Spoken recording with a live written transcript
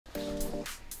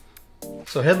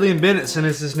So Headley & Bennett sent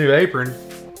us this new apron,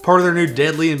 part of their new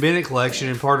Deadly & Bennett collection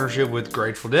in partnership with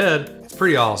Grateful Dead. It's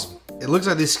pretty awesome. It looks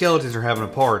like these skeletons are having a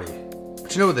party.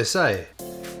 But you know what they say?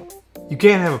 You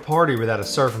can't have a party without a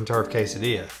surf and turf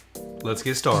quesadilla. Let's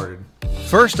get started.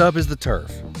 First up is the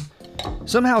turf.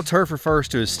 Somehow turf refers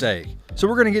to a steak, so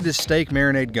we're gonna get this steak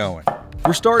marinade going.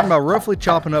 We're starting by roughly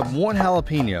chopping up 1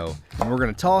 jalapeno, and we're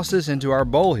gonna toss this into our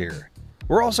bowl here.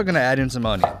 We're also gonna add in some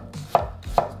onion.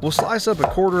 We'll slice up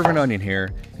 1/4 of an onion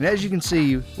here, and as you can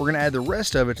see, we're gonna add the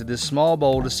rest of it to this small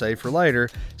bowl to save for later,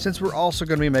 since we're also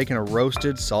gonna be making a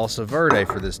roasted salsa verde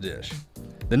for this dish.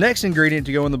 The next ingredient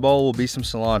to go in the bowl will be some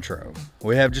cilantro.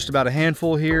 We have just about a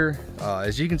handful here.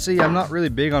 As you can see, I'm not really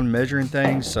big on measuring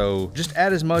things, so just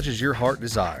add as much as your heart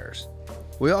desires.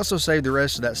 We also saved the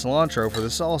rest of that cilantro for the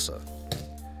salsa.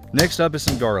 Next up is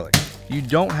some garlic. You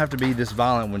don't have to be this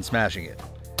violent when smashing it.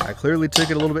 I clearly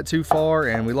took it a little bit too far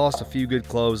and we lost a few good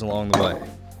cloves along the way.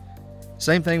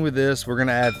 Same thing with this, we're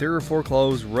gonna add 3 or 4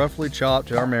 cloves roughly chopped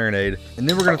to our marinade, and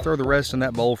then we're gonna throw the rest in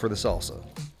that bowl for the salsa.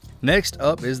 Next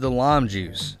up is the lime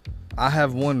juice. I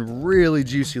have one really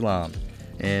juicy lime,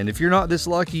 and if you're not this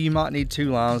lucky, you might need 2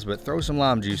 limes, but throw some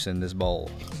lime juice in this bowl.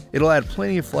 It'll add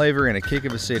plenty of flavor and a kick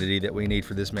of acidity that we need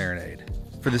for this marinade.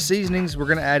 For the seasonings, we're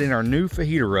gonna add in our new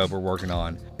fajita rub we're working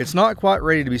on. It's not quite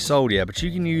ready to be sold yet, but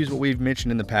you can use what we've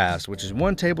mentioned in the past, which is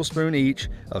 1 tablespoon each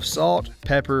of salt,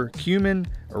 pepper, cumin,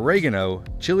 oregano,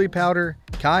 chili powder,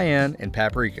 cayenne, and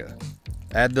paprika.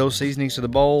 Add those seasonings to the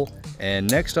bowl, and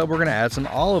next up we're gonna add some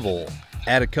olive oil.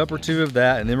 Add 1 or 2 cups of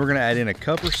that, and then we're gonna add in 1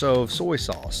 cup or so of soy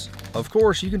sauce. Of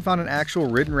course, you can find an actual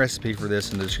written recipe for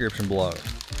this in the description below.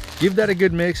 Give that a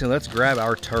good mix and let's grab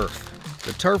our turf.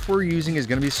 The turf we're using is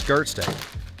gonna be skirt steak.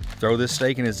 Throw this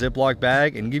steak in a Ziploc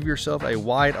bag and give yourself a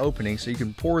wide opening so you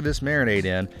can pour this marinade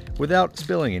in without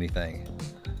spilling anything,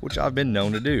 which I've been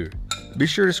known to do. Be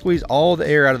sure to squeeze all the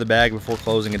air out of the bag before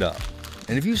closing it up.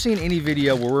 And if you've seen any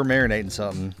video where we're marinating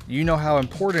something, you know how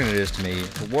important it is to me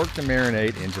to work the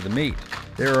marinade into the meat.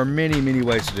 There are many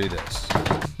ways to do this.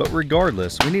 But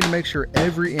regardless, we need to make sure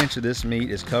every inch of this meat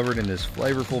is covered in this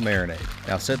flavorful marinade.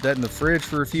 Now set that in the fridge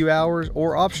for a few hours,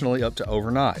 or optionally up to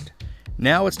overnight.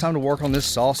 Now it's time to work on this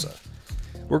salsa.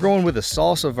 We're going with a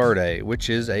salsa verde, which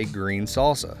is a green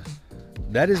salsa.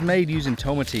 That is made using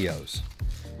tomatillos.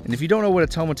 And if you don't know what a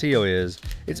tomatillo is,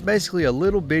 it's basically a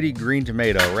little bitty green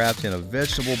tomato wrapped in a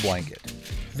vegetable blanket.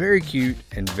 Very cute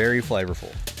and very flavorful.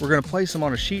 We're gonna place them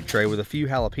on a sheet tray with a few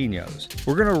jalapenos.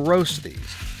 We're gonna roast these.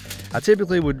 I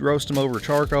typically would roast them over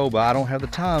charcoal, but I don't have the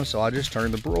time, so I just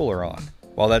turned the broiler on.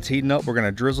 While that's heating up, we're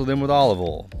gonna drizzle them with olive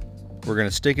oil. We're gonna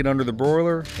stick it under the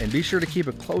broiler, and be sure to keep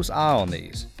a close eye on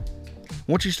these.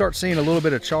 Once you start seeing a little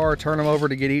bit of char, turn them over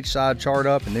to get each side charred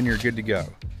up, and then you're good to go.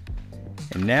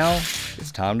 And now,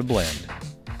 it's time to blend.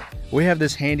 We have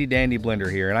this handy dandy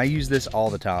blender here, and I use this all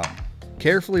the time.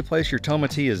 Carefully place your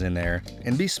tomatillas in there,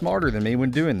 and be smarter than me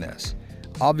when doing this.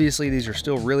 Obviously, these are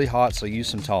still really hot, so use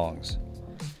some tongs.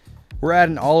 We're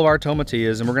adding all of our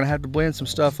tomatillas, and we're gonna have to blend some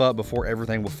stuff up before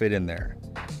everything will fit in there.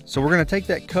 So we're gonna take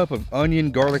that cup of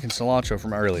onion, garlic, and cilantro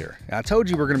from earlier. And I told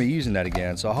you we're gonna be using that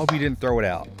again, so I hope you didn't throw it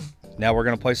out. Now we're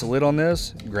gonna place a lid on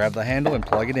this, grab the handle, and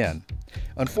plug it in.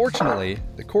 Unfortunately,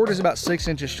 the cord is about 6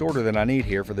 inches shorter than I need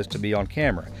here for this to be on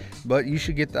camera, but you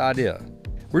should get the idea.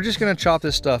 We're just gonna chop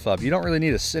this stuff up. You don't really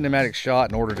need a cinematic shot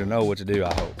in order to know what to do,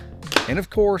 I hope. And of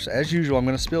course, as usual, I'm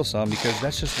gonna spill some because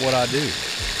that's just what I do.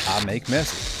 I make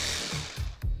messes.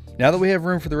 Now that we have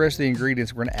room for the rest of the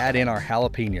ingredients, we're gonna add in our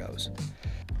jalapenos.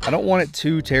 I don't want it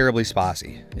too terribly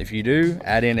spicy. If you do,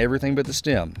 add in everything but the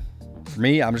stem. For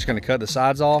me, I'm just gonna cut the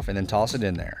sides off and then toss it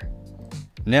in there.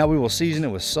 Now we will season it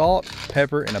with salt,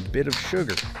 pepper, and a bit of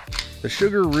sugar. The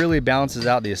sugar really balances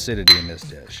out the acidity in this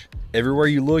dish. Everywhere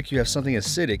you look, you have something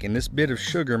acidic, and this bit of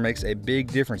sugar makes a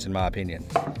big difference in my opinion.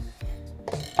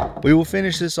 We will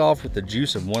finish this off with the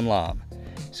juice of 1 lime.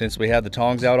 Since we have the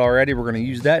tongs out already, we're gonna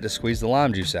use that to squeeze the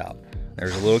lime juice out.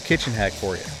 There's a little kitchen hack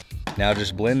for you. Now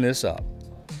just blend this up.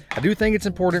 I do think it's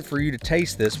important for you to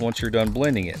taste this once you're done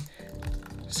blending it.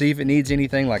 See if it needs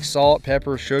anything like salt,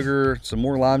 pepper, sugar, some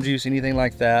more lime juice, anything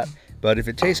like that. But if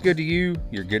it tastes good to you,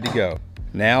 you're good to go.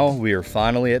 Now we are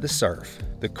finally at the surf,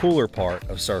 the cooler part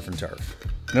of surf and turf.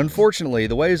 And unfortunately,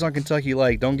 the waves on Kentucky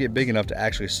Lake don't get big enough to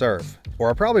actually surf, or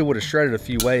I probably would have shredded a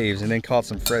few waves and then caught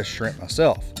some fresh shrimp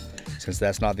myself. Since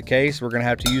that's not the case, we're gonna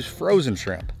have to use frozen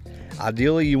shrimp.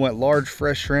 Ideally, you want large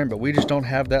fresh shrimp, but we just don't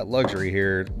have that luxury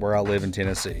here where I live in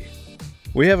Tennessee.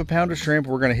 We have a pound of shrimp.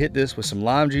 We're gonna hit this with some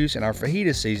lime juice and our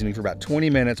fajita seasoning for about 20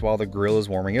 minutes while the grill is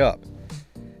warming up.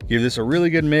 Give this a really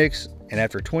good mix, and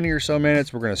after 20 or so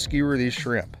minutes, we're gonna skewer these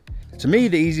shrimp. To me,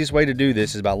 the easiest way to do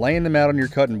this is by laying them out on your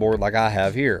cutting board like I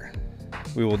have here.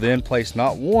 We will then place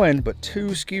not one, but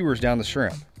 2 skewers down the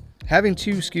shrimp. Having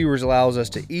 2 skewers allows us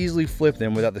to easily flip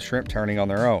them without the shrimp turning on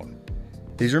their own.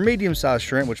 These are medium-sized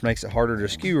shrimp, which makes it harder to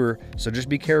skewer, so just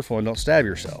be careful and don't stab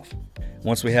yourself.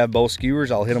 Once we have both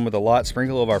skewers, I'll hit them with a light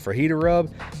sprinkle of our fajita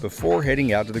rub before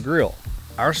heading out to the grill.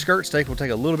 Our skirt steak will take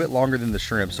a little bit longer than the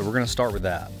shrimp, so we're going to start with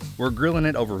that. We're grilling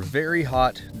it over very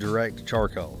hot, direct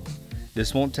charcoal.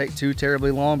 This won't take too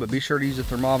terribly long, but be sure to use a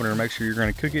thermometer and make sure you're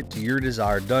going to cook it to your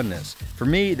desired doneness. For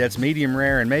me, that's medium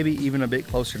rare and maybe even a bit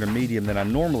closer to medium than I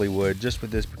normally would just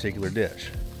with this particular dish.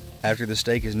 After the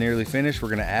steak is nearly finished, we're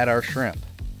going to add our shrimp.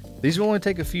 These will only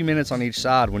take a few minutes on each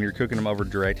side when you're cooking them over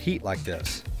direct heat like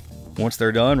this. Once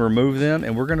they're done, remove them,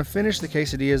 and we're going to finish the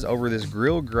quesadillas over this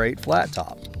grill grate flat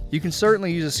top. You can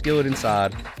certainly use a skillet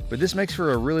inside, but this makes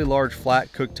for a really large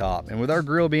flat cooktop, and with our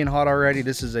grill being hot already,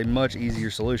 this is a much easier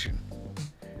solution.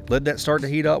 Let that start to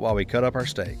heat up while we cut up our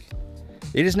steak.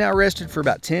 It is now rested for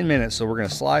about 10 minutes, so we're going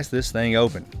to slice this thing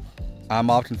open. I'm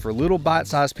opting for little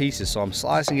bite-sized pieces, so I'm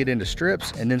slicing it into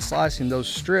strips and then slicing those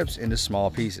strips into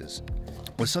small pieces.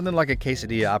 With something like a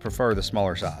quesadilla, I prefer the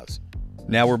smaller size.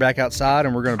 Now we're back outside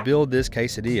and we're going to build this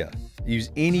quesadilla.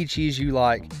 Use any cheese you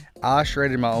like. I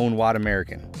shredded my own white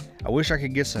American. I wish I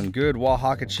could get some good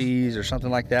Oaxaca cheese or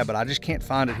something like that, but I just can't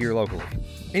find it here locally.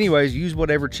 Anyways, use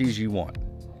whatever cheese you want.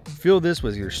 Fill this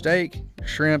with your steak, your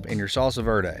shrimp, and your salsa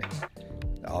verde.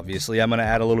 Obviously, I'm going to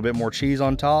add a little bit more cheese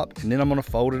on top, and then I'm going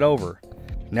to fold it over.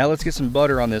 Now let's get some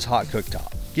butter on this hot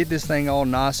cooktop. Get this thing all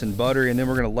nice and buttery, and then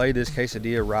we're going to lay this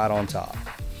quesadilla right on top.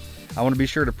 I want to be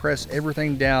sure to press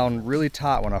everything down really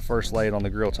tight when I first lay it on the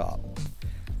grill top.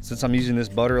 Since I'm using this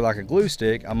butter like a glue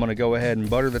stick, I'm going to go ahead and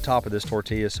butter the top of this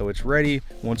tortilla so it's ready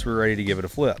once we're ready to give it a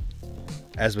flip.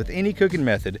 As with any cooking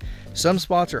method, some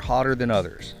spots are hotter than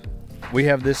others. We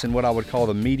have this in what I would call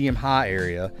the medium-high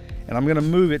area, and I'm going to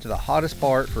move it to the hottest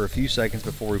part for a few seconds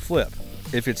before we flip.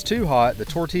 If it's too hot, the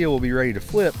tortilla will be ready to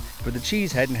flip, but the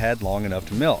cheese hadn't had long enough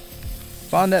to melt.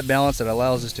 Find that balance that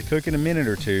allows us to cook in a minute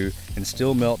or two and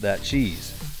still melt that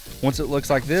cheese. Once it looks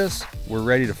like this, we're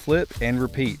ready to flip and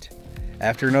repeat.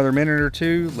 After another minute or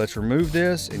two, let's remove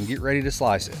this and get ready to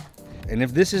slice it. And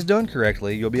if this is done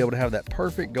correctly, you'll be able to have that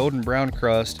perfect golden brown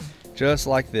crust just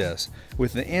like this,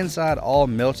 with the inside all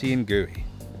melty and gooey,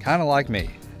 kind of like me.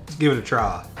 Let's give it a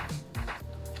try.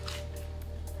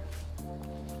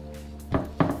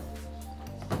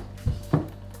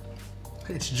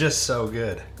 It's just so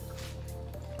good.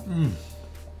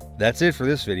 That's it for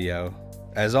this video.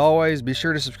 As always, be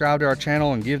sure to subscribe to our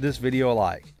channel and give this video a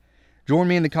like. Join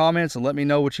me in the comments and let me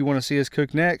know what you want to see us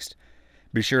cook next.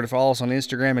 Be sure to follow us on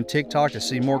Instagram and TikTok to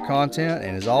see more content,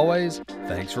 and as always,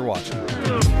 thanks for watching.